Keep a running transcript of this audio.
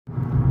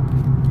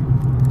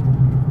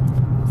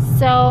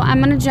So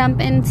I'm going to jump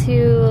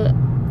into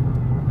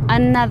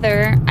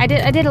another. I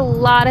did a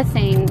lot of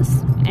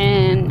things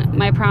in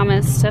my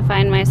promise to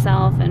find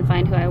myself and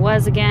find who I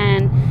was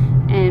again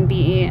and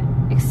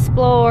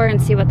explore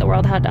and see what the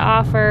world had to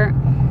offer.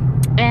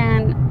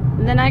 And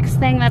the next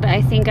thing that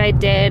I think I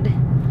did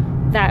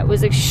that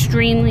was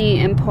extremely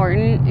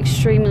important,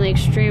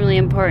 extremely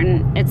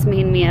important, it's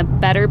made me a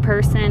better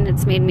person,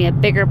 it's made me a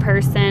bigger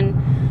person,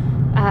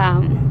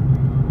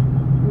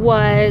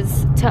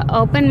 was to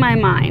open my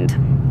mind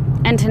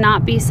and to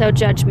not be so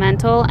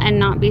judgmental and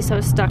not be so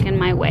stuck in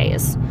my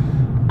ways.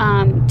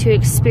 To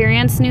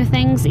experience new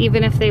things,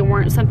 even if they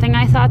weren't something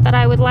I thought that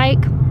I would like.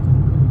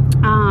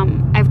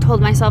 I've told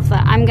myself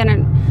that I'm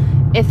gonna,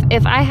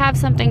 if I have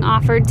something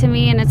offered to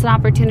me and it's an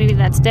opportunity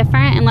that's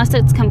different, unless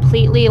it's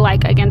completely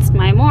like against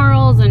my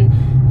morals and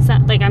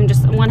like I'm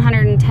just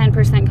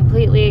 110%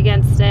 completely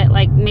against it,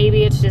 like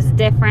maybe it's just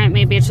different,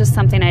 maybe it's just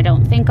something I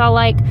don't think I'll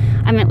like,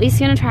 I'm at least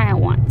gonna try it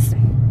once.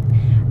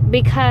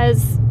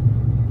 Because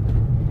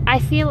I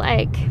feel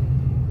like,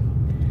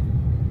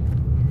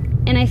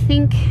 and I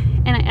think,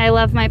 and I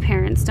love my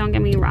parents, don't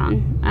get me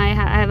wrong. I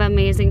have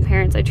amazing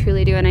parents, I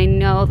truly do, and I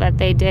know that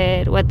they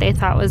did what they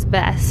thought was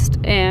best,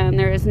 and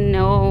there is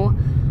no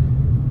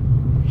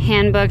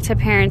handbook to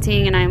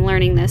parenting, and I'm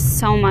learning this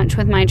so much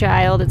with my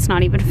child, it's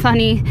not even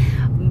funny,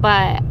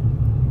 but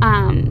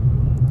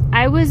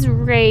I was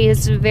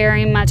raised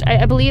very much,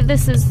 I believe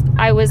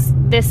I was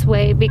this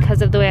way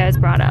because of the way I was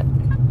brought up,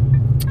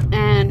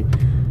 and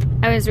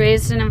I was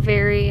raised in a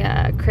very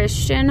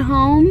Christian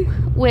home,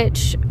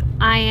 which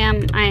I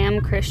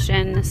am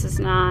Christian. This is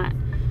not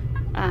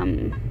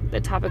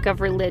the topic of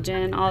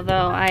religion,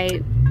 although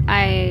I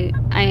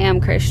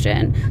am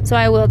Christian. So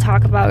I will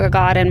talk about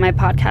God in my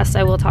podcast.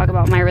 I will talk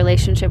about my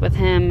relationship with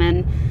Him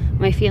and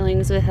my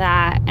feelings with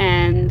that.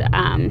 And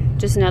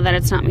just know that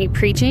it's not me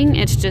preaching.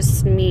 It's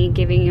just me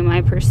giving you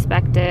my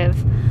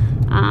perspective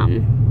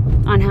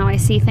on how I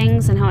see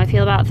things and how I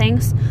feel about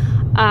things.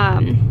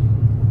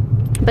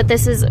 But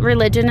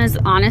religion is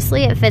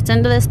honestly, it fits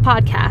into this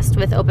podcast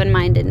with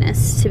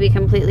open-mindedness, to be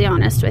completely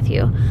honest with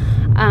you.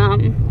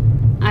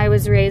 I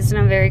was raised in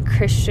a very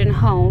Christian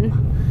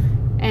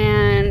home,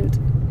 and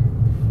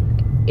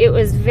it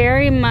was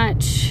very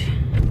much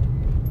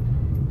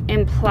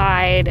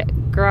implied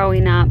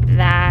growing up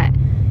that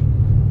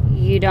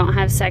you don't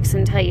have sex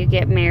until you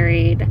get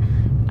married.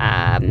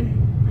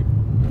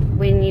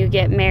 When you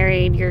get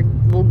married, your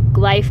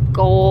life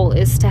goal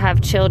is to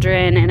have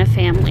children and a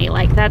family.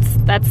 Like that's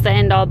the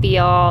end all be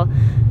all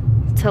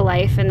to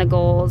life, and the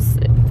goals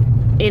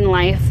in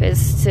life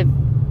is to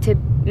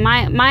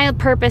my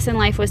purpose in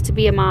life was to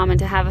be a mom and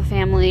to have a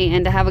family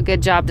and to have a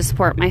good job to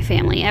support my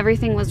family.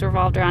 Everything was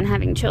revolved around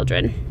having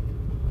children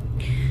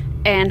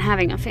and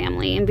having a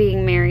family and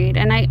being married.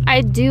 And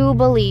I do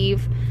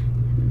believe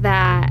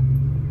that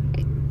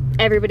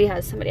everybody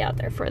has somebody out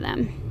there for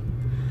them.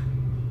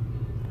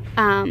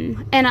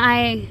 And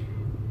I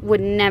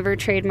would never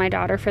trade my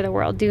daughter for the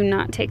world. Do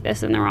not take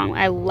this in the wrong way.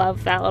 I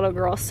love that little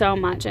girl so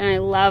much, and I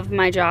love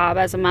my job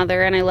as a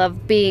mother, and I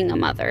love being a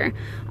mother.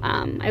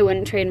 I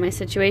wouldn't trade my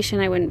situation.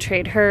 I wouldn't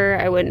trade her.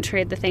 I wouldn't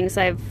trade the things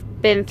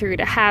I've been through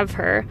to have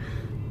her.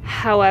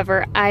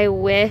 However, I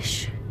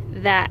wish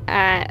that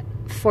at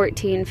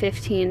 14,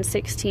 15,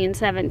 16,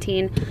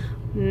 17,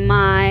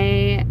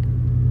 my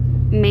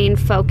main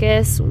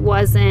focus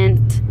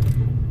wasn't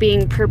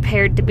being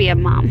prepared to be a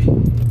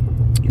mom.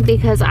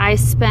 Because I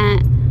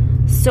spent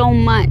so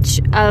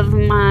much of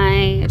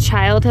my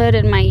childhood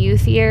and my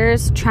youth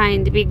years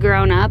trying to be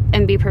grown up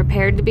and be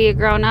prepared to be a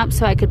grown up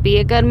so I could be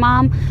a good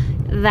mom,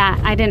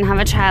 that I didn't have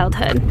a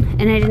childhood.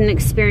 And I didn't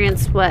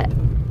experience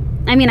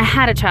I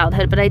had a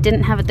childhood, but I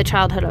didn't have the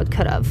childhood I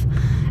could have.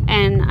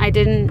 And I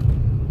didn't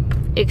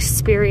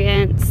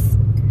experience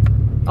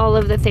all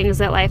of the things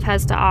that life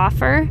has to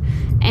offer.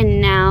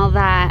 And now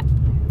that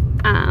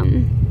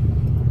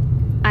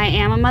I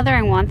am a mother,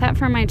 I want that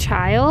for my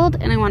child,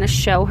 and I want to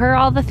show her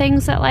all the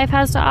things that life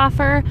has to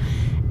offer.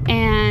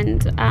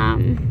 And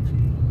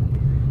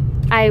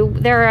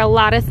there are a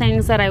lot of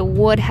things that I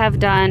would have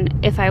done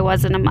if I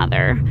wasn't a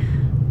mother,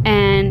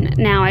 and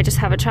now I just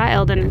have a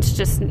child, and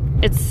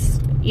it's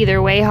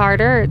either way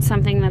harder, or it's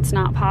something that's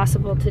not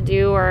possible to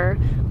do, or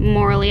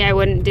morally I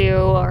wouldn't do,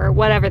 or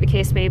whatever the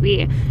case may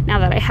be, now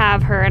that I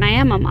have her and I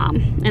am a mom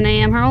and I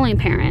am her only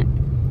parent.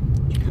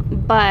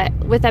 But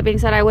with that being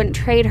said, I wouldn't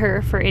trade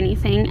her for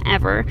anything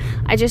ever.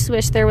 I just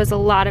wish there was a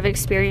lot of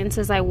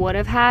experiences I would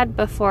have had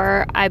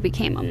before I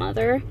became a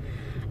mother.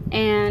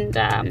 And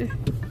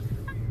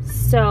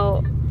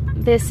so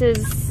this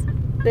is,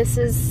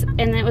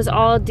 and it was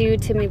all due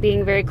to me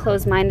being very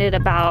closed-minded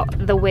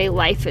about the way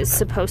life is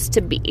supposed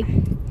to be.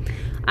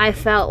 I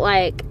felt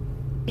like,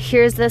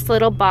 here's this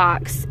little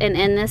box, and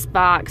in this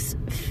box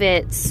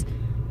fits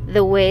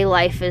the way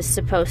life is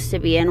supposed to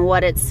be and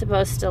what it's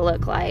supposed to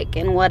look like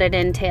and what it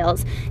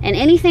entails. And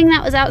anything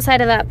that was outside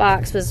of that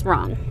box was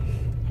wrong.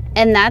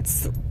 And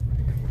that's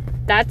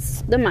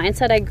the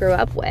mindset I grew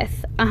up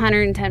with,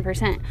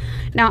 110%.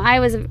 Now,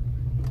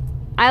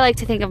 I like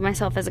to think of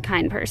myself as a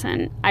kind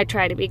person. I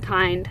try to be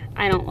kind.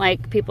 I don't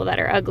like people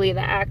that are ugly,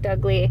 that act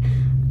ugly.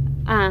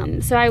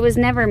 So I was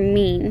never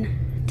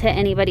mean to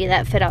anybody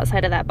that fit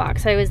outside of that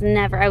box. I would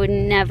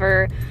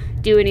never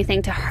do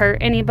anything to hurt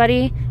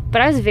anybody,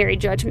 but I was very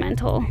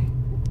judgmental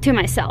to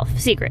myself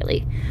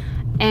secretly.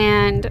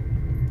 And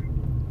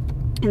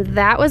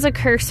that was a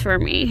curse for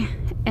me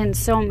in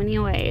so many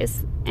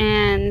ways.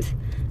 And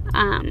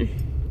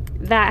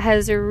that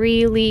has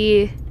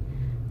really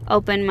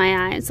opened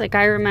my eyes. Like,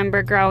 I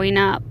remember growing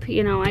up,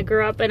 I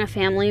grew up in a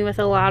family with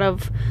a lot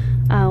of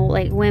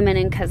women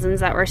and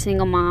cousins that were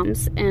single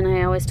moms, and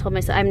I always told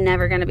myself, I'm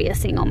never going to be a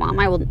single mom.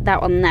 That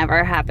will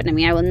never happen to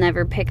me. I will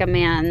never pick a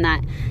man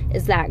that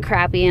is that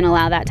crappy and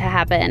allow that to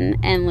happen.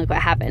 And look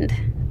what happened.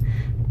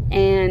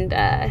 And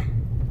I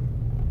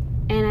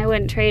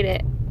wouldn't trade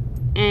it.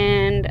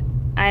 And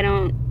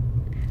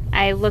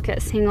I look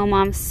at single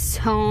moms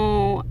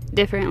so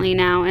differently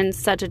now, in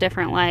such a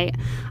different light.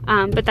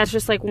 But that's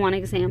just like one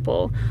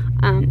example.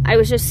 I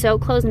was just so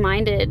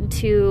closed-minded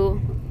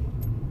to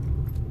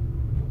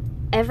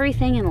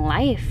everything in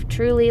life.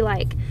 Truly,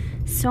 like,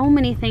 so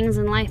many things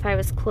in life I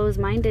was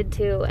closed-minded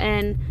to.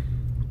 And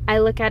I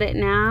look at it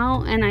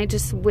now, and I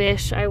just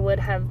wish I would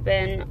have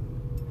been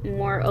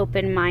more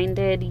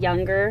open-minded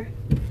younger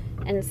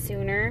and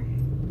sooner.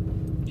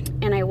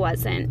 And I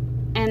wasn't.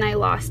 And I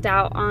lost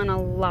out on a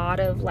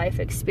lot of life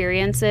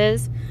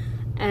experiences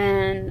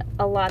and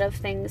a lot of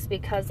things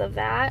because of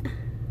that.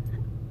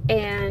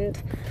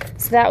 And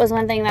so that was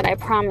one thing that I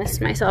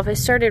promised myself. I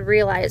started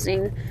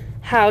realizing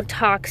how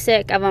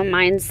toxic of a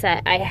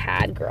mindset I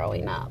had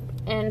growing up,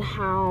 and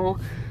how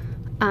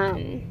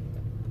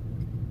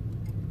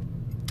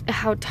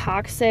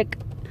toxic,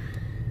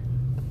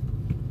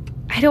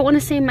 I don't want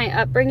to say my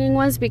upbringing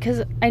was,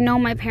 because I know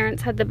my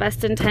parents had the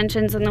best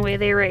intentions in the way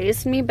they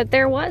raised me, but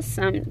there was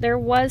some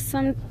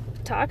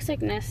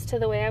toxicness to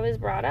the way I was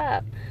brought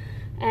up.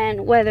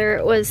 And whether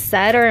it was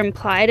said or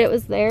implied, it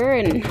was there,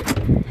 and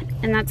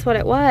that's what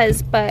it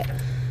was. But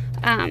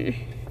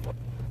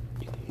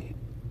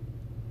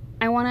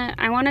I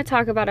want to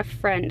talk about a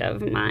friend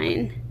of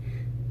mine,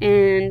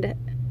 and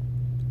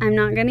I'm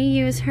not going to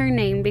use her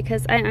name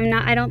because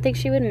I don't think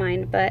she would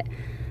mind, but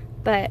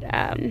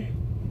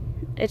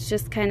it's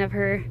just kind of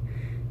her.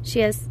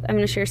 I'm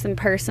going to share some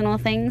personal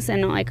things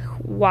and like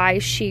why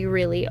she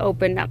really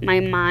opened up my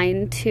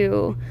mind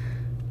to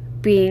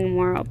being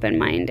more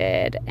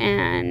open-minded,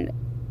 and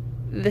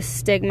the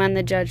stigma and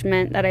the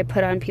judgment that I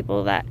put on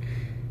people that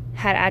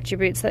had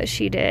attributes that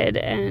she did,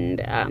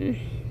 and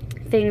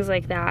things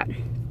like that.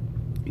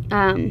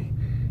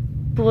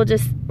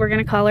 We're going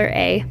to call her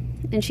A,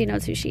 and she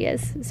knows who she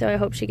is. So I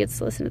hope she gets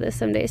to listen to this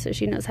someday so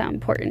she knows how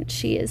important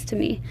she is to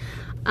me.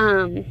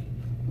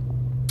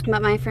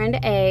 But my friend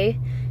A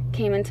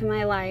came into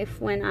my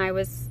life when I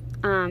was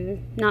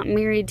not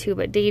married to,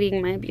 but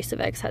dating my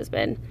abusive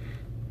ex-husband.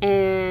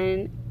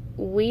 And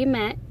we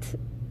met.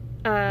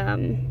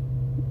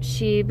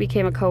 She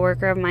became a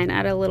coworker of mine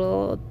at a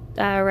little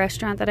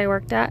restaurant that I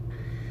worked at.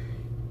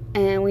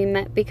 And we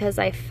met because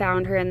I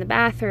found her in the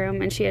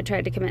bathroom, and she had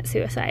tried to commit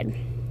suicide.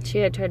 She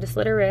had tried to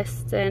slit her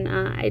wrists, and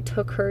I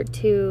took her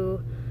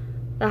to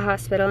the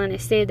hospital, and I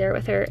stayed there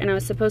with her, and I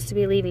was supposed to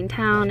be leaving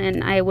town,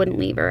 and I wouldn't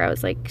leave her. I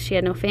was like, she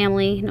had no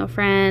family, no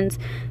friends,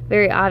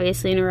 very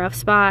obviously in a rough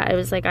spot. I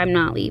was like, I'm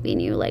not leaving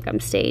you, like, I'm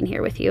staying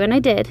here with you. And I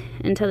did,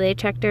 until they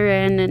checked her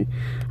in, and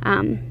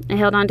I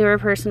held on to her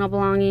personal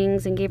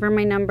belongings and gave her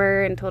my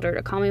number and told her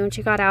to call me when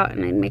she got out,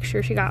 and I'd make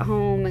sure she got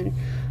home. And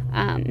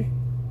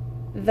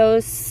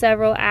those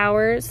several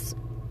hours,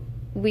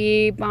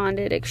 we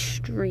bonded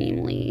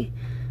extremely.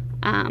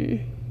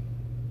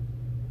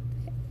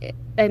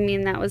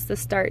 That was the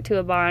start to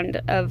a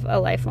bond of a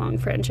lifelong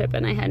friendship,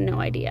 and I had no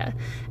idea.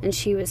 And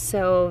she was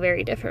so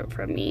very different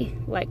from me,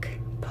 like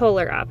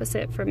polar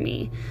opposite from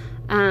me.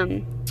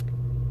 A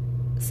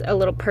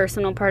little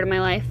personal part of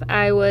my life.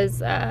 I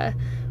was,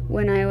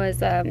 when I was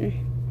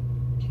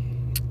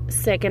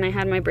sick and I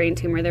had my brain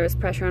tumor, there was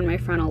pressure on my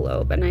frontal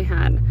lobe, and I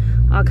had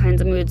all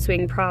kinds of mood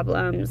swing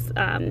problems.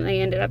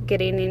 They ended up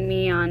getting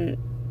me on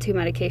 2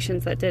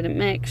 medications that didn't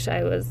mix.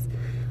 I was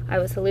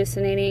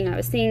hallucinating. I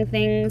was seeing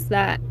things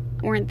that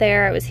weren't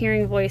there. I was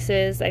hearing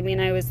voices. I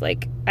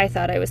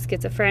thought I was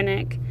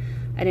schizophrenic.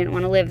 I didn't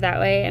want to live that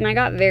way, and I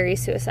got very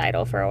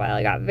suicidal for a while.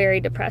 I got very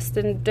depressed,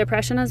 and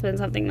depression has been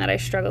something that I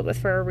struggled with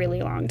for a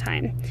really long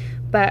time.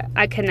 But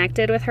I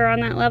connected with her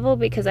on that level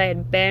because I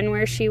had been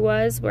where she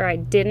was, where I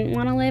didn't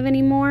want to live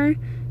anymore,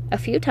 a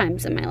few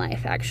times in my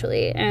life,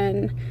 actually.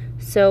 And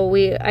so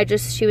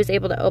she was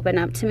able to open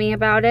up to me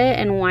about it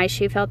and why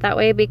she felt that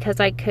way, because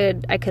I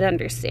could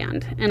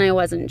understand, and I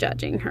wasn't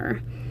judging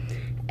her.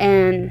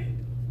 And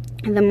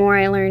the more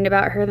I learned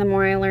about her, the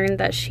more I learned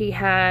that she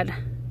had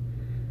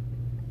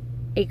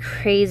a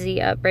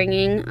crazy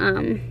upbringing.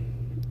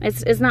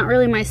 It's not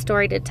really my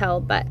story to tell,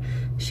 but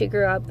she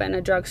grew up in a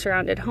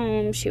drug-surrounded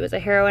home. She was a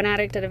heroin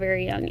addict at a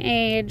very young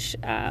age,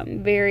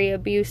 very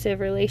abusive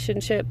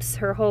relationships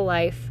her whole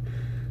life,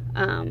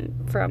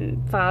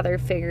 from father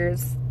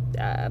figures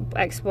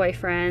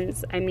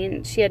ex-boyfriends. I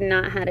mean, she had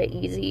not had it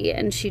easy,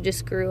 and she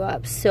just grew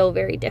up so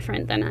very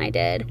different than I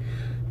did.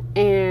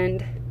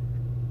 And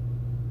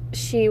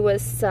she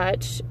was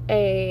such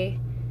a,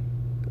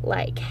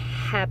 like,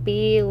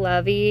 happy,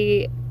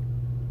 loving,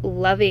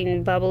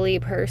 bubbly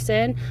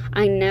person.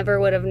 I never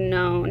would have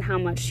known how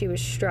much she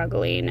was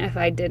struggling if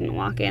I didn't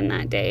walk in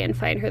that day and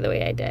find her the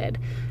way I did.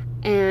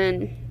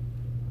 And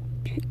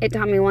it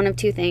taught me one of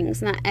two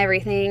things: not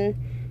everything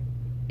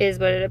is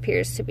what it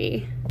appears to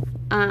be.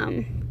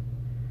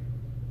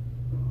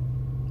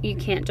 You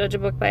can't judge a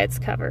book by its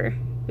cover,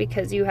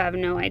 because you have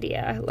no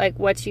idea. Like,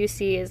 what you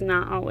see is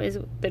not always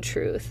the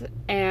truth.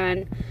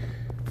 And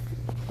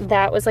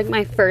that was, like,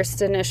 my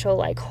first initial,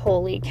 like,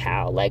 holy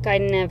cow. Like, I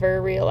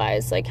never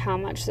realized, like, how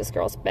much this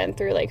girl's been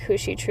through, like, who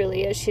she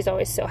truly is. She's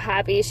always so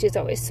happy. She's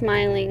always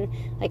smiling.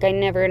 Like, I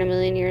never in a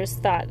million years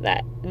thought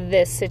that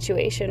this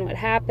situation would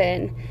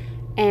happen.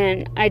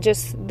 And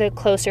the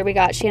closer we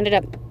got, she ended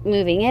up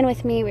moving in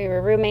with me. We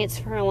were roommates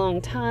for a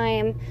long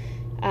time.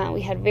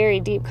 We had very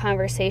deep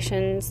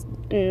conversations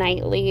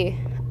nightly.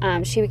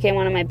 She became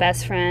one of my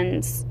best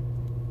friends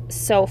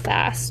so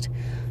fast.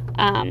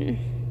 And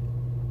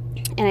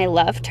I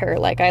loved her.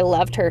 Like, I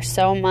loved her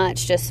so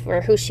much just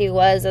for who she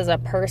was as a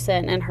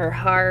person, and her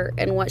heart,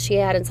 and what she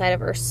had inside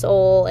of her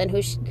soul, and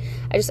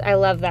I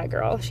love that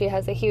girl. She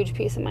has a huge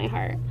piece of my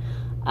heart.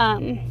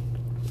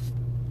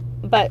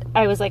 But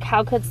I was like,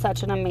 how could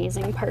such an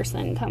amazing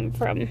person come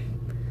from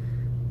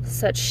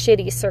such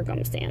shitty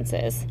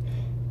circumstances?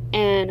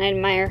 And I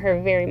admire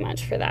her very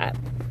much for that.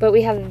 But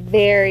we have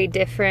very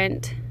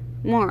different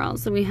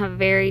morals, and we have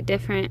very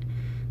different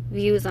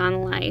views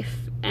on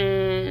life,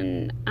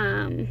 and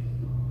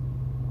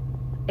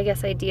I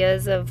guess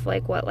ideas of,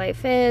 like, what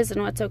life is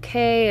and what's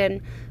okay,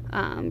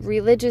 and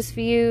religious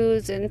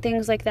views and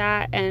things like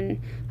that. And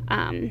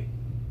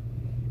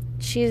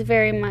she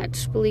very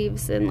much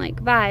believes in,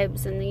 like,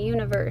 vibes and the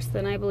universe,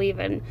 and I believe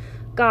in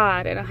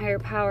God and a higher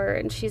power,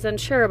 and she's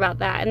unsure about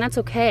that, and that's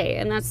okay,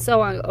 and that's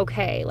so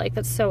okay. Like,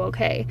 that's so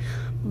okay.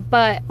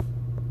 But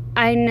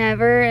I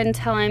never,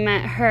 until I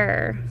met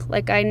her,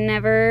 like, I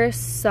never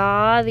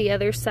saw the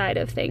other side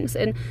of things.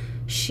 And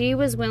she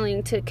was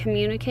willing to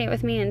communicate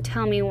with me and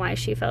tell me why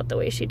she felt the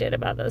way she did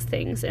about those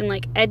things, and,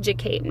 like,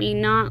 educate me,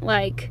 not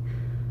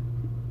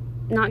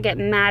get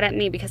mad at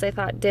me because I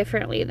thought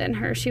differently than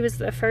her. She was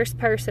the first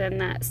person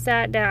that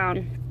sat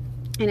down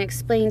and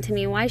explained to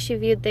me why she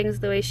viewed things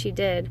the way she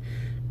did,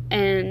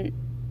 and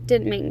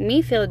didn't make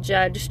me feel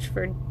judged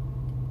for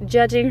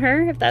judging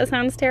her, if that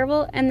sounds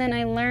terrible. And then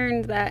I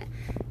learned that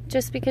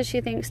just because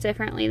she thinks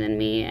differently than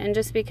me, and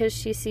just because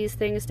she sees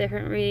things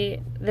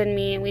differently than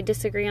me, and we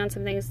disagree on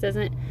some things,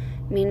 doesn't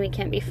mean we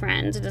can't be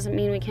friends. It doesn't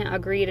mean we can't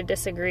agree to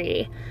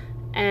disagree.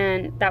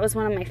 And that was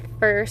one of my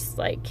first,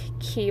 like,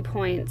 key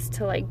points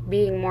to, like,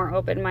 being more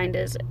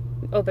open-minded.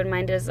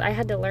 Is I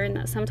had to learn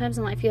that sometimes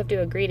in life you have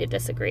to agree to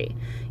disagree.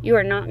 You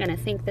are not going to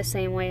think the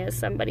same way as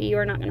somebody. You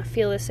are not going to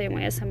feel the same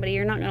way as somebody.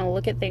 You're not going to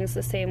look at things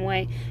the same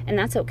way, and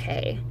that's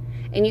okay.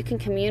 And you can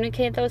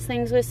communicate those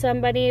things with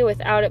somebody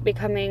without it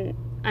becoming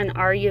an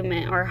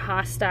argument or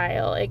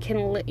hostile.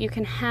 You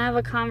can have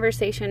a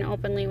conversation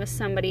openly with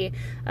somebody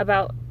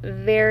about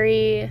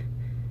very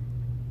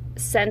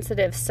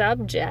sensitive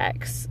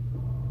subjects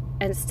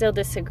and still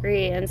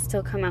disagree and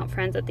still come out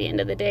friends at the end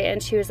of the day.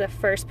 And she was the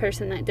first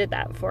person that did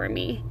that for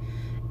me.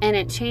 And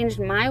it changed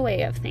my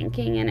way of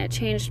thinking, and it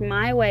changed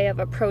my way of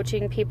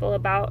approaching people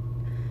about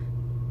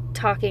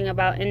talking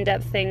about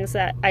in-depth things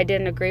that I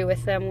didn't agree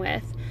with them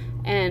with.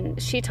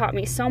 And she taught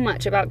me so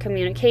much about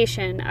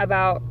communication,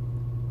 about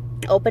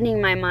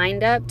opening my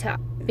mind up to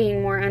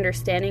being more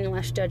understanding and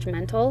less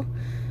judgmental.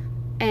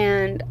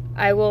 And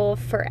I will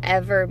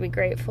forever be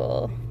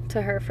grateful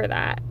to her for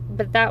that.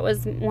 But that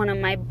was one of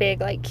my big,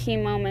 like, key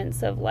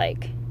moments of,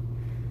 like,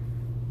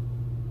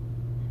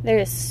 there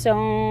is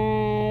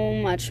so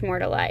much more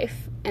to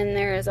life, and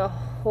there is a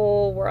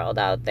whole world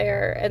out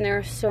there, and there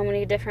are so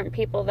many different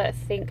people that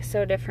think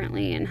so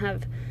differently and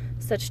have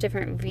such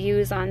different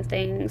views on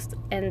things,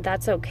 and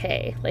that's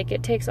okay. Like,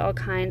 it takes all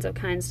kinds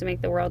to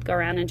make the world go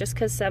around, and just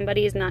because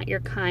somebody is not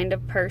your kind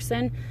of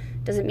person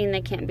doesn't mean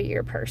they can't be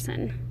your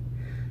person.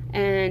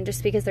 And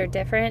just because they're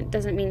different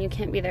doesn't mean you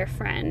can't be their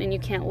friend, and you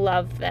can't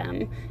love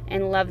them,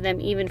 and love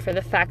them even for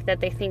the fact that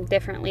they think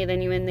differently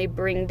than you and they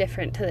bring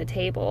different to the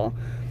table.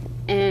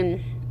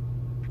 And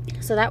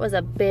so that was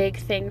a big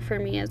thing for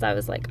me, is I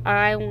was like,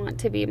 I want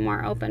to be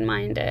more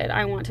open-minded.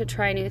 I want to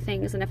try new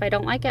things, and if I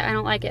don't like it, I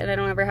don't like it, and I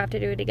don't ever have to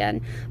do it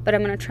again, but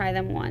I'm going to try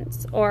them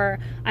once. Or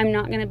I'm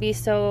not going to be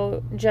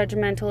so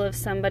judgmental of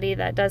somebody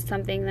that does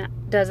something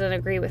that doesn't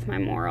agree with my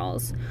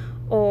morals,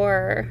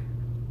 or,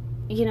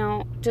 you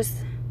know, just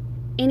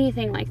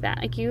anything like that.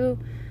 Like,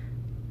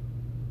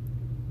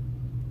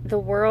 the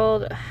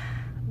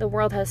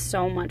world has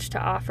so much to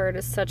offer. It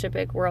is such a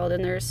big world,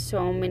 and there's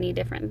so many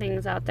different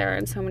things out there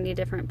and so many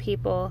different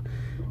people.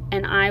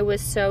 And I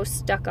was so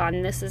stuck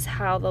on, this is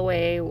how the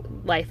way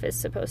life is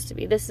supposed to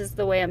be. This is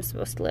the way I'm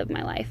supposed to live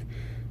my life.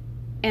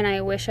 And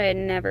I wish I had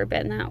never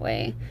been that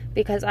way,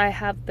 because I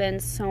have been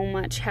so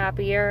much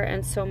happier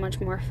and so much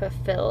more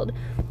fulfilled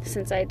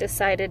since I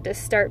decided to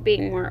start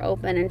being more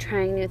open and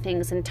trying new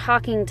things and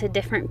talking to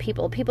different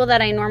people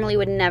that I normally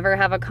would never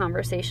have a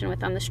conversation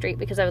with on the street,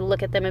 because I would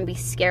look at them and be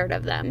scared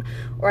of them,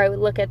 or I would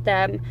look at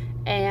them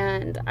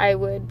and I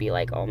would be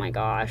like, oh my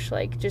gosh,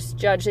 like just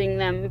judging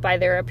them by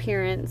their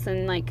appearance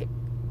and like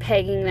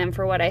pegging them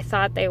for what I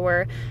thought they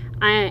were.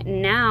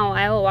 Now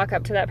I will walk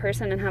up to that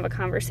person and have a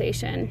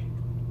conversation.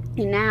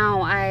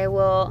 Now I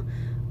will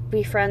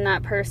befriend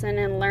that person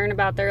and learn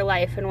about their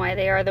life and why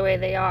they are the way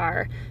they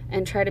are,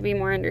 and try to be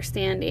more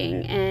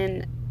understanding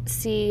and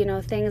see, you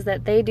know, things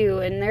that they do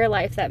in their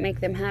life that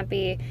make them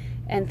happy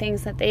and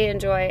things that they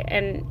enjoy.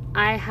 And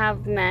I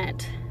have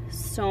met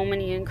so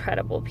many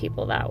incredible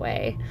people that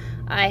way.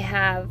 I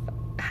have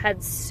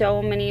had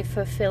so many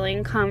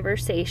fulfilling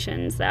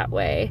conversations that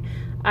way.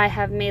 I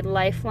have made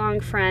lifelong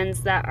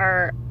friends that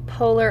are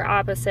polar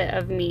opposite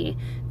of me,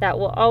 that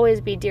will always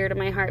be dear to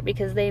my heart,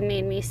 because they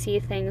made me see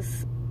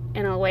things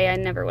in a way I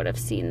never would have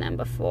seen them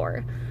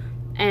before.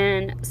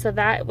 And so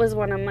that's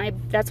one of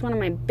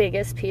my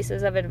biggest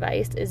pieces of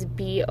advice, is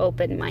be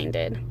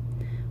open-minded.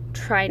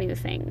 Try new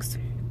things.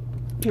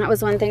 That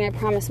was one thing I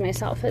promised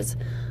myself, is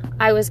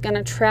I was going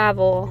to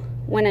travel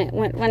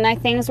when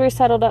things were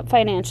settled up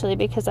financially,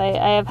 because I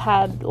have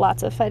had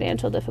lots of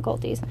financial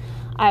difficulties.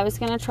 I was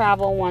going to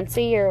travel once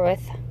a year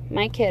with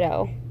my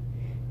kiddo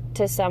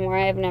to somewhere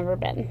I've never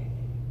been.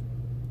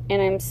 And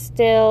I'm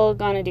still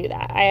going to do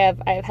that.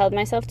 I've held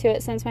myself to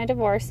it since my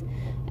divorce,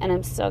 and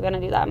I'm still going to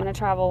do that. I'm going to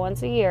travel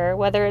once a year,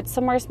 whether it's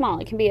somewhere small.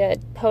 It can be a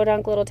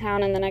podunk little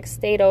town in the next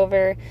state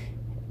over,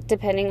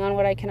 depending on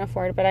what I can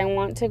afford. But I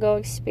want to go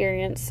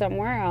experience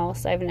somewhere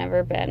else I've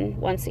never been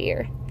once a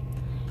year.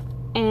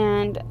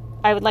 And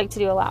I would like to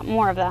do a lot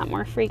more of that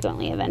more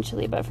frequently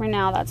eventually, but for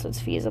now that's what's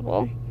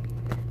feasible.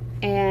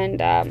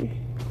 And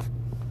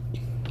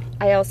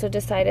I also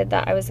decided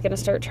that I was going to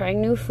start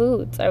trying new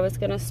foods. I was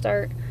going to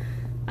start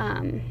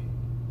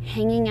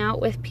hanging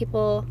out with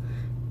people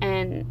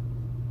and,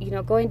 you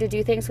know, going to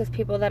do things with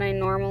people that I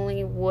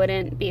normally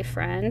wouldn't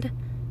befriend.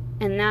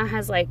 And that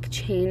has like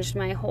changed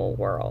my whole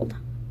world.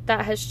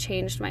 That has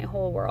changed my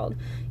whole world.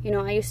 You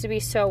know, I used to be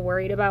so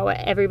worried about what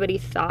everybody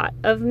thought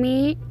of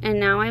me, and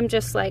now I'm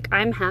just like,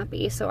 I'm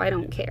happy, so I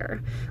don't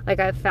care. Like,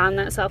 I've found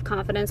that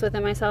self-confidence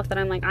within myself that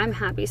I'm like, I'm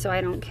happy, so I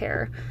don't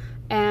care.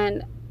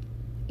 And,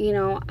 you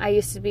know, I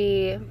used to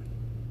be,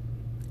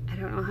 I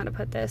don't know how to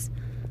put this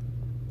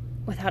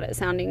without it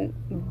sounding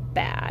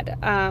bad.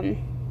 I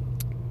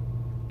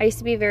used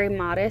to be very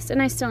modest,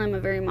 and I still am a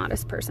very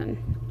modest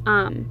person.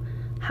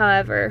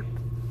 However,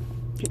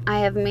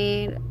 I have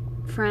made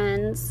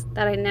friends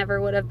that I never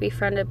would have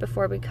befriended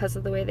before because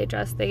of the way they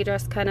dress. They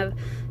dress kind of,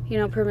 you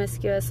know,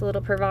 promiscuous, a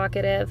little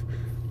provocative.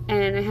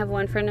 And I have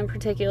one friend in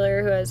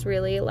particular who has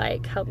really,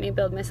 like, helped me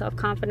build my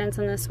self-confidence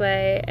in this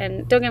way.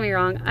 And don't get me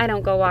wrong, I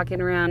don't go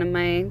walking around in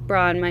my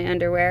bra and my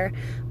underwear.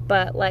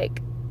 But,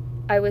 like,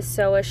 I was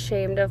so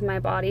ashamed of my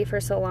body for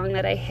so long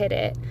that I hid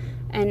it.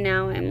 And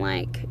now I'm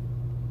like,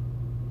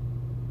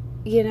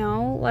 you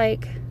know,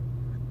 like,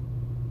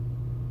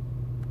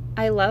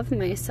 I love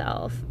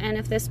myself, and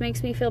if this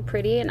makes me feel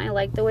pretty and I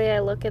like the way I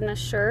look in this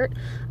shirt,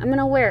 I'm going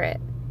to wear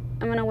it.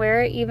 I'm going to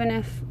wear it even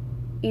if,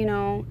 you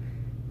know,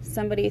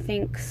 somebody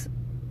thinks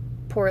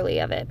poorly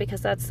of it,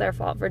 because that's their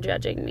fault for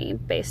judging me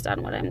based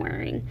on what I'm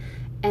wearing.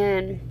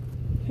 And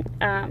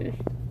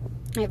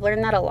I've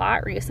learned that a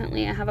lot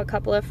recently. I have a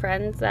couple of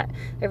friends that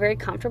they're very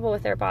comfortable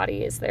with their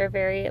bodies. They're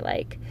very,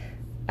 like,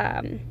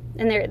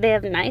 and they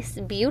have nice,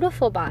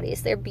 beautiful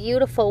bodies. They're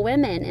beautiful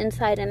women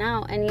inside and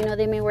out. And, you know,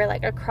 they may wear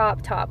like a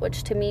crop top,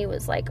 which to me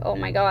was like, oh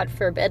my God,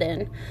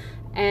 forbidden.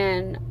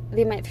 And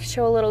they might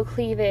show a little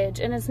cleavage.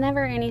 And it's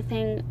never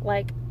anything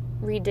like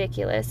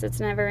ridiculous. It's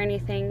never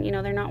anything, you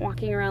know, they're not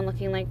walking around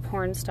looking like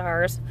porn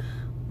stars.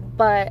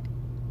 But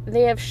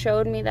they have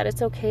showed me that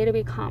it's okay to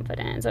be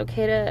confident. It's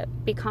okay to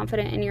be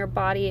confident in your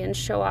body and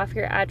show off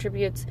your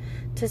attributes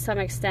to some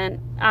extent.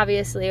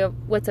 Obviously,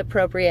 what's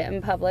appropriate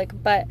in public,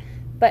 but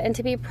and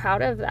to be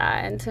proud of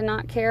that, and to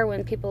not care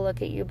when people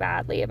look at you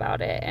badly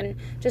about it. And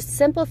just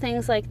simple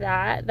things like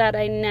that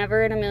I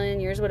never in a million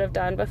years would have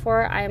done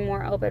before, I am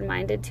more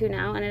open-minded to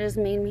now, and it has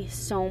made me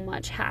so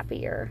much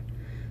happier.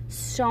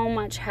 So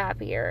much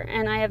happier.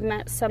 And I have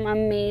met some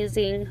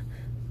amazing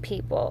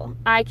people.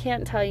 I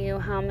can't tell you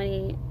how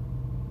many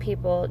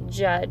people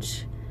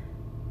judge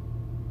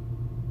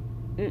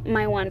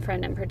my one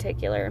friend in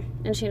particular,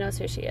 and she knows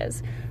who she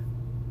is.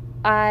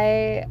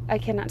 I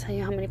cannot tell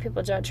you how many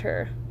people judge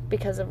her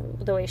because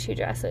of the way she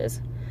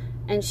dresses.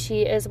 And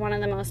she is one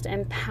of the most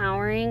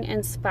empowering,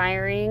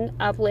 inspiring,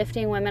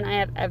 uplifting women I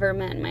have ever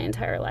met in my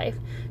entire life.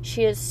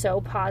 She is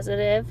so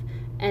positive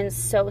and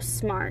so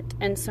smart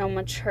and so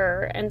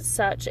mature and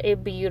such a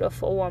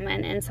beautiful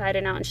woman inside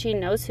and out. And she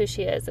knows who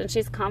she is, and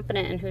she's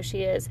confident in who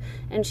she is.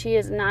 And she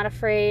is not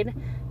afraid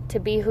to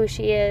be who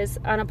she is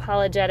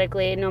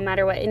unapologetically, no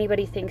matter what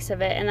anybody thinks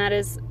of it. And that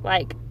is,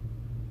 like,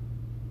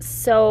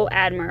 so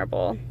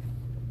admirable.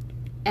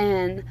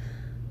 And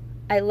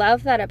I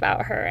love that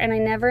about her, and I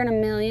never in a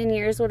million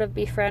years would have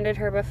befriended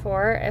her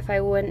before if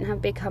I wouldn't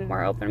have become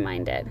more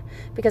open-minded,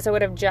 because I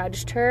would have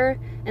judged her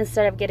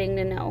instead of getting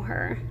to know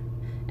her.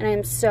 And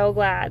I'm so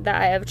glad that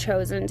I have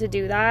chosen to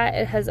do that.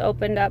 It has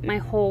opened up my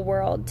whole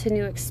world to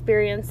new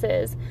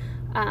experiences,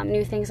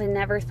 new things I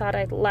never thought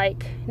I'd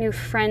like, new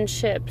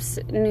friendships,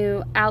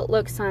 new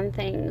outlooks on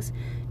things,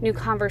 new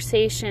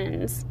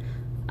conversations.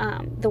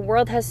 The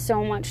world has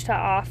so much to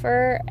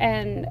offer,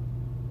 and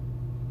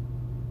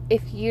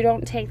if you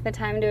don't take the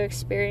time to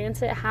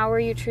experience it, how are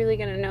you truly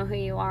going to know who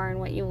you are and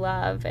what you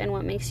love and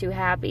what makes you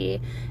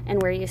happy and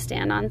where you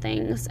stand on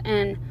things?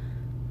 And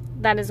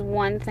that is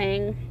one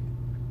thing,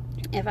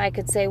 if I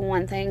could say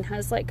one thing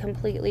has like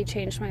completely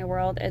changed my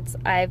world, it's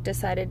I've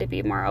decided to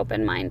be more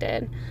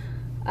open-minded.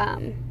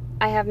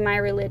 I have my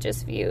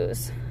religious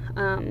views.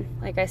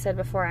 Like I said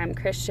before, I'm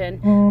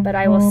Christian, but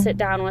I will sit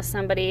down with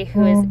somebody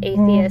who is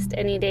atheist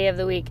any day of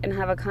the week and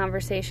have a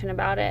conversation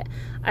about it.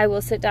 I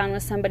will sit down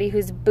with somebody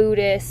who's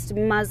Buddhist,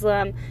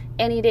 Muslim,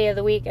 any day of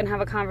the week and have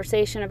a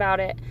conversation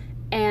about it.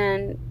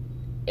 And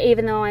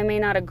even though I may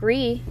not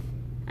agree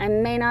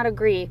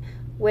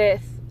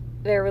with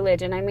their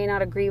religion, I may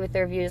not agree with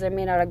their views, I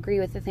may not agree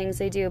with the things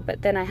they do,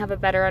 but then I have a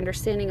better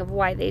understanding of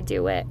why they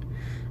do it.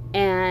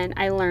 And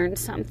I learned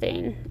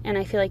something, and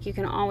I feel like you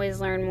can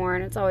always learn more,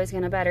 and it's always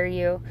going to better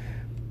you.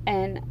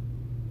 And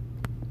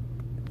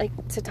like,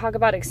 to talk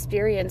about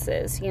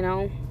experiences, you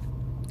know,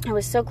 I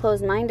was so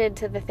closed-minded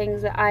to the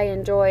things that I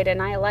enjoyed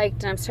and I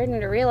liked, and I'm starting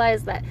to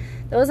realize that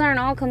those aren't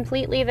all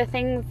completely the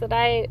things that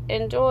I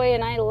enjoy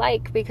and I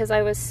like, because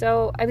I was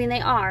so, I mean, they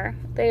are,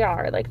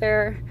 like,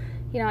 they're,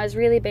 you know, I was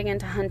really big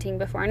into hunting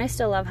before, and I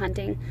still love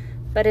hunting,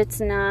 but it's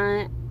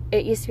not,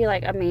 it used to be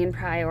like a main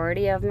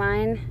priority of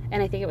mine,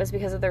 and I think it was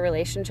because of the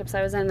relationships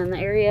I was in and the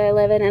area I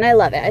live in, and I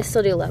love it. I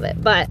still do love it,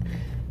 but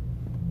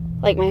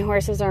like, my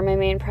horses are my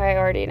main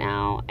priority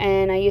now,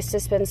 and I used to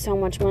spend so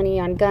much money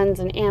on guns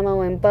and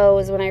ammo and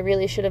bows when I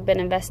really should have been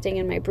investing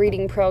in my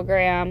breeding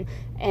program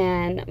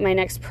and my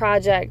next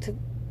project,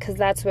 because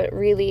that's what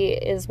really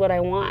is what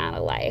I want out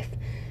of life.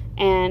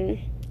 And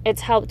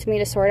it's helped me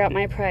to sort out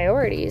my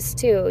priorities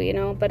too, you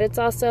know, but it's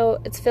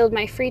filled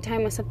my free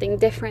time with something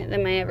different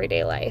than my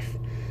everyday life.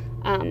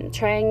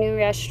 Trying new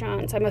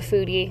restaurants. I'm a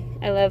foodie.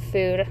 I love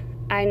food.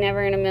 I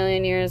never in a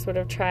million years would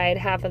have tried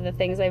half of the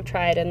things I've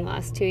tried in the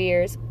last 2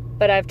 years,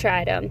 but I've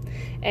tried them.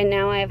 And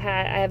now I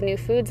have new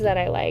foods that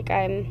I like.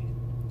 I'm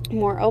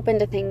more open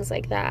to things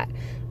like that.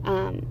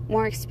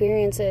 More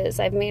experiences.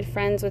 I've made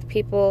friends with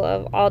people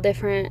of all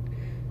different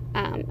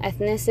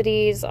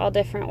ethnicities, all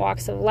different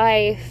walks of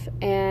life,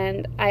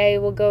 and I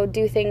will go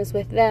do things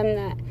with them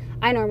that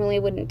I normally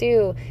wouldn't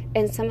do.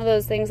 And some of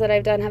those things that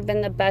I've done have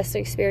been the best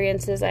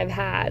experiences I've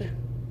had.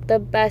 The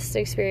best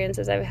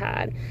experiences I've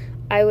had.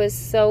 I was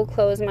so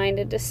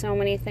closed-minded to so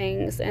many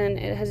things, and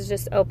it has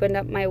just opened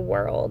up my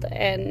world,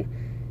 and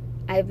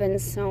I've been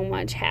so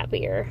much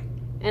happier.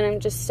 And I'm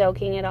just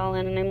soaking it all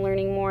in, and I'm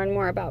learning more and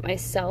more about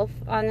myself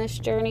on this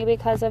journey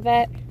because of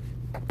it.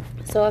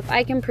 So if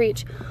I can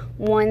preach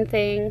one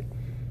thing,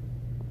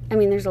 I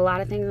mean, there's a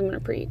lot of things I'm going to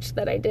preach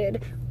that I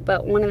did,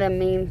 but one of the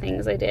main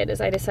things I did is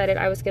I decided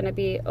I was going to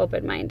be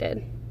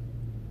open-minded,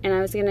 and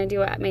I was going to do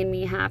what made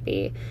me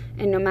happy,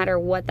 and no matter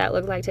what that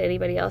looked like to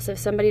anybody else, if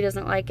somebody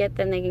doesn't like it,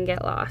 then they can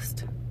get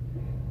lost.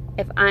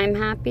 If I'm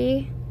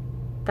happy,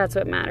 that's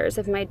what matters.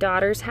 If my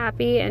daughter's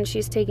happy and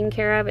she's taken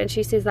care of and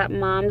she sees that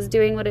mom's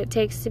doing what it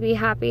takes to be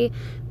happy,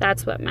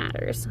 that's what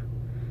matters.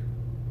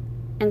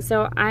 And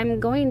so I'm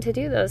going to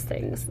do those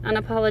things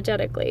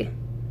unapologetically,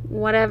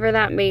 whatever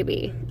that may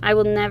be. I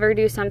will never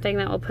do something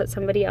that will put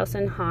somebody else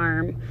in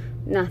harm,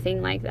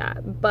 nothing like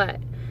that. But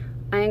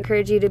I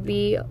encourage you to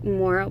be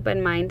more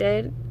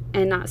open-minded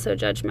and not so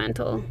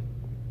judgmental,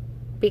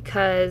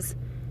 because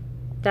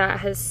that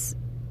has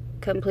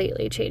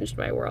completely changed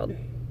my world.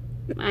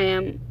 I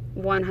am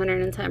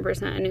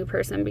 110% a new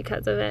person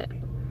because of it.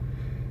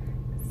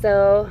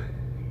 So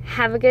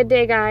have a good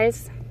day,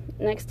 guys.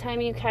 Next time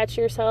you catch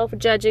yourself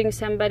judging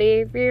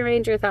somebody,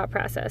 rearrange your thought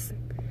process.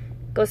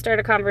 Go start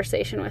a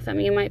conversation with them.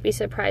 You might be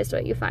surprised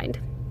what you find.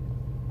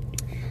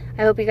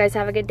 I hope you guys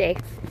have a good day.